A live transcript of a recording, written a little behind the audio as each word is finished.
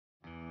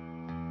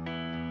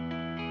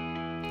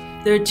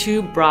There are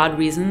two broad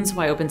reasons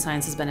why open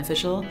science is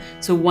beneficial.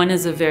 So one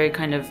is a very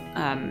kind of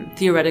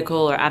theoretical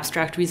or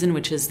abstract reason,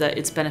 which is that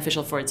it's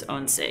beneficial for its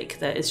own sake,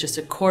 that it's just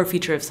a core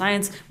feature of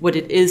science. What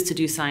it is to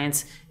do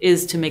science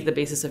is to make the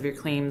basis of your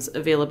claims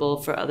available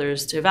for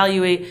others to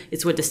evaluate.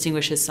 It's what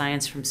distinguishes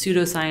science from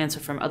pseudoscience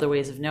or from other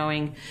ways of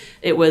knowing.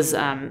 It was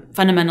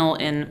fundamental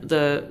in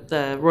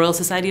the Royal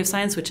Society of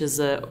Science, which is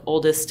the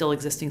oldest still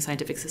existing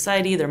scientific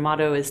society. Their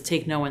motto is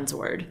 "Take no one's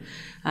word."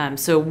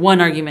 So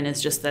one argument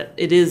is just that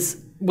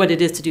what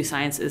it is to do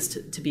science is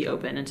to be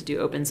open and to do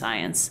open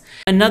science.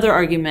 Another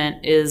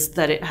argument is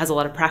that it has a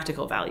lot of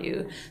practical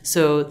value.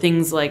 So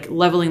things like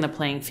leveling the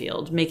playing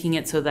field, making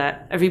it so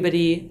that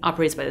everybody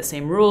operates by the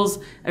same rules,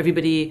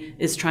 everybody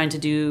is trying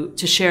to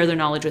share their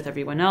knowledge with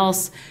everyone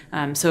else.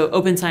 So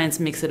open science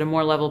makes it a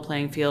more level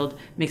playing field,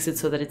 makes it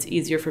so that it's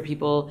easier for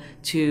people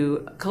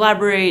to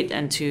collaborate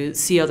and to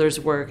see others'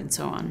 work and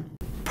so on.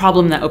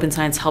 Problem that open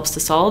science helps to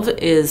solve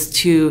is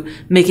to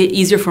make it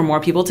easier for more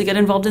people to get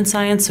involved in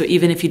science. So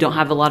even if you don't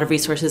have a lot of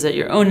resources at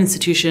your own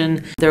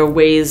institution, there are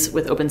ways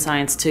with open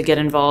science to get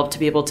involved, to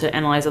be able to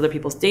analyze other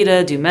people's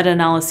data, do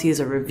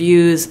meta-analyses or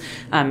reviews,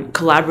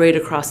 collaborate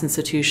across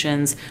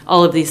institutions.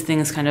 All of these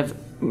things kind of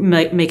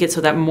make it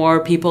so that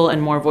more people and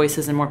more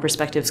voices and more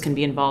perspectives can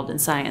be involved in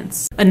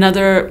science.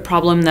 Another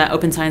problem that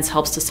open science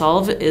helps to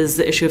solve is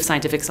the issue of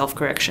scientific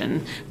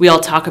self-correction. We all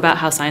talk about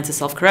how science is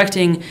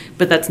self-correcting,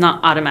 but that's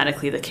not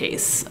automatically the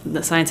case.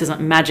 The science isn't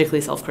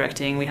magically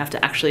self-correcting. We have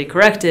to actually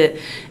correct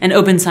it. And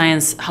open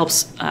science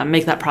helps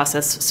make that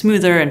process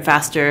smoother and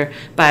faster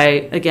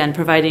by, again,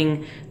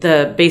 providing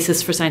the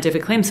basis for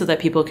scientific claims so that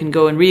people can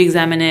go and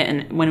re-examine it.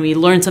 And when we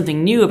learn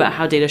something new about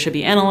how data should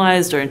be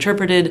analyzed or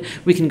interpreted,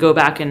 we can go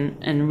back and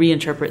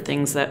reinterpret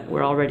things that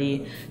were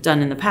already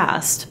done in the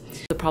past.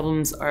 The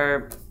problems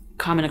are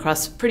common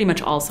across pretty much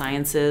all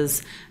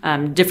sciences.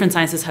 Different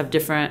sciences have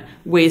different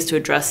ways to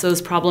address those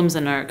problems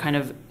and are kind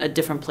of at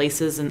different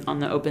places on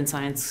the open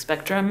science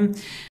spectrum.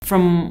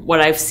 From what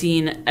I've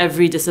seen,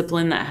 every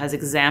discipline that has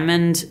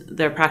examined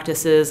their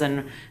practices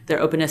and their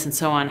openness and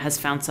so on has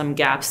found some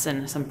gaps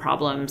and some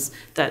problems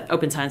that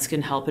open science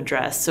can help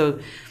address. So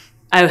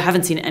I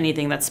haven't seen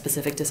anything that's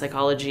specific to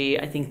psychology.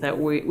 I think that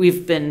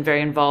we've been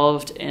very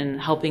involved in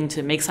helping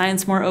to make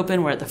science more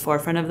open. We're at the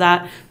forefront of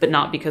that, but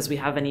not because we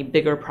have any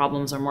bigger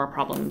problems or more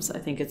problems. I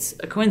think it's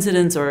a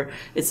coincidence, or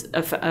it's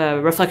a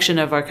reflection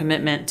of our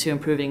commitment to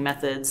improving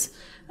methods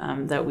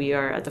that we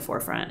are at the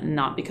forefront, and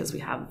not because we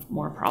have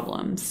more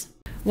problems.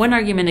 One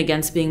argument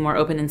against being more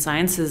open in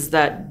science is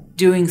that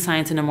doing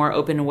science in a more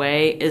open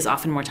way is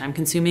often more time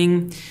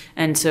consuming,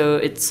 and so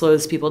it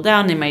slows people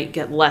down. They might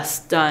get less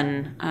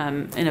done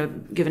in a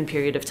given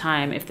period of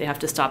time if they have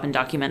to stop and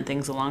document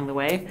things along the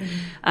way.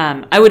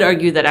 I would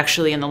argue that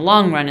actually in the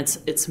long run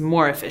it's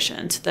more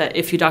efficient, that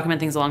if you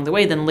document things along the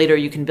way, then later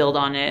you can build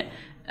on it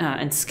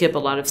and skip a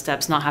lot of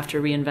steps, not have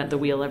to reinvent the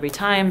wheel every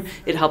time.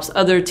 It helps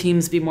other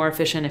teams be more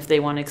efficient if they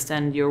want to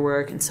extend your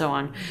work and so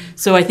on.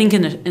 So I think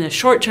in a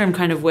short-term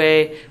kind of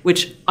way,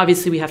 which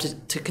obviously we have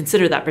to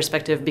consider that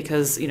perspective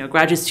because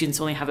graduate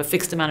students only have a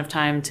fixed amount of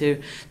time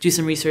to do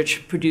some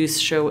research, produce,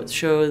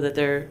 show that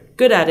they're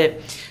good at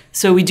it.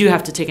 So we do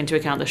have to take into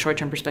account the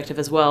short-term perspective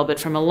as well, but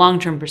from a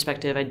long-term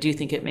perspective, I do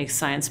think it makes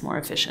science more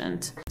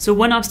efficient. So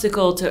one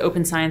obstacle to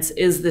open science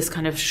is this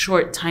kind of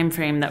short time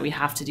frame that we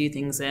have to do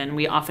things in.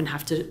 We often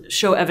have to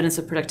show evidence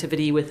of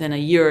productivity within a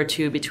year or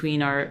two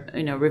between our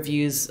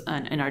reviews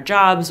in our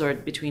jobs, or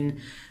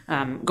between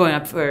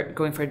going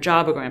for a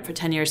job or going up for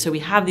tenure. So we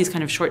have these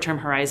kind of short-term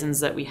horizons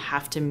that we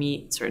have to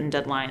meet certain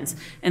deadlines,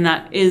 and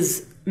that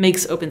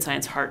makes open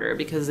science harder,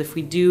 because if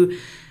we do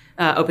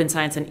open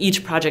science and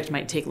each project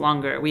might take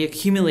longer, we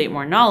accumulate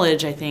more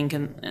knowledge, I think,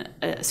 and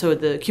so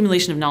the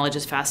accumulation of knowledge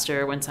is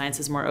faster when science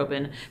is more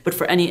open, but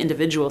for any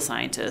individual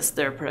scientist,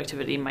 their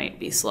productivity might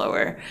be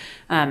slower.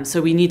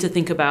 So we need to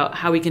think about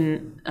how we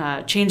can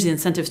change the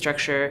incentive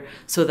structure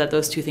so that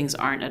those two things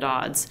aren't at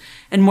odds.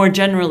 And more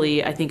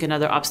generally, I think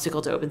another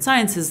obstacle to open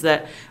science is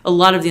that a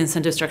lot of the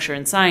incentive structure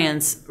in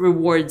science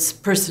rewards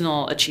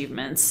personal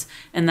achievements,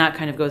 and that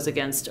kind of goes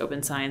against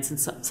open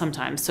science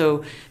sometimes.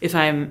 So if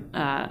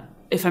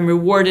I'm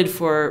rewarded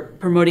for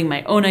promoting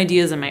my own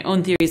ideas and my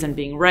own theories and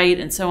being right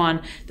and so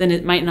on, then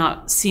it might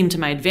not seem to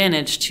my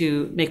advantage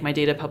to make my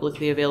data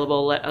publicly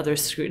available, let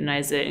others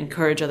scrutinize it,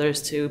 encourage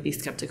others to be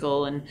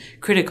skeptical and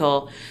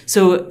critical.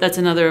 So that's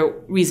another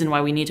reason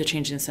why we need to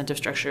change the incentive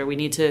structure. We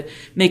need to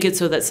make it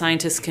so that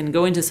scientists can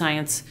go into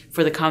science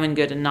for the common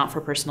good and not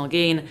for personal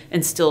gain,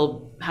 and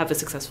still have a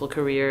successful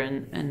career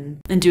and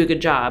do a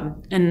good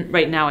job. And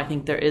right now, I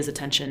think there is a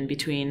tension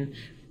between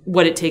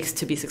what it takes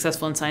to be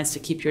successful in science, to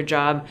keep your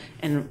job,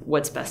 and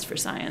what's best for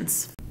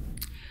science.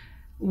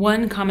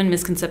 One common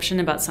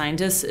misconception about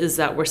scientists is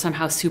that we're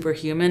somehow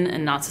superhuman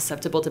and not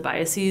susceptible to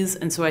biases.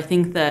 And so I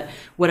think that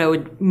what I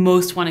would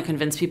most want to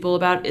convince people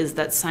about is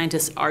that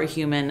scientists are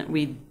human.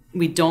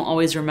 We don't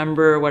always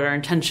remember what our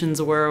intentions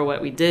were, or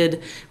what we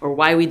did, or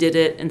why we did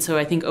it. And so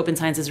I think open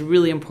science is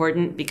really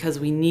important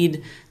because we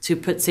need to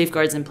put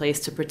safeguards in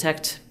place to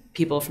protect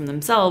people from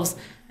themselves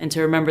and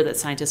to remember that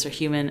scientists are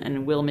human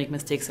and will make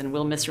mistakes and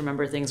will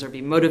misremember things or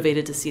be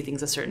motivated to see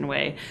things a certain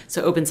way.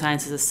 So open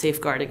science is a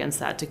safeguard against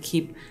that, to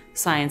keep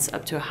science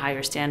up to a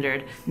higher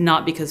standard,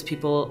 not because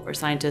people or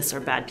scientists are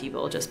bad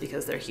people, just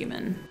because they're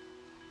human.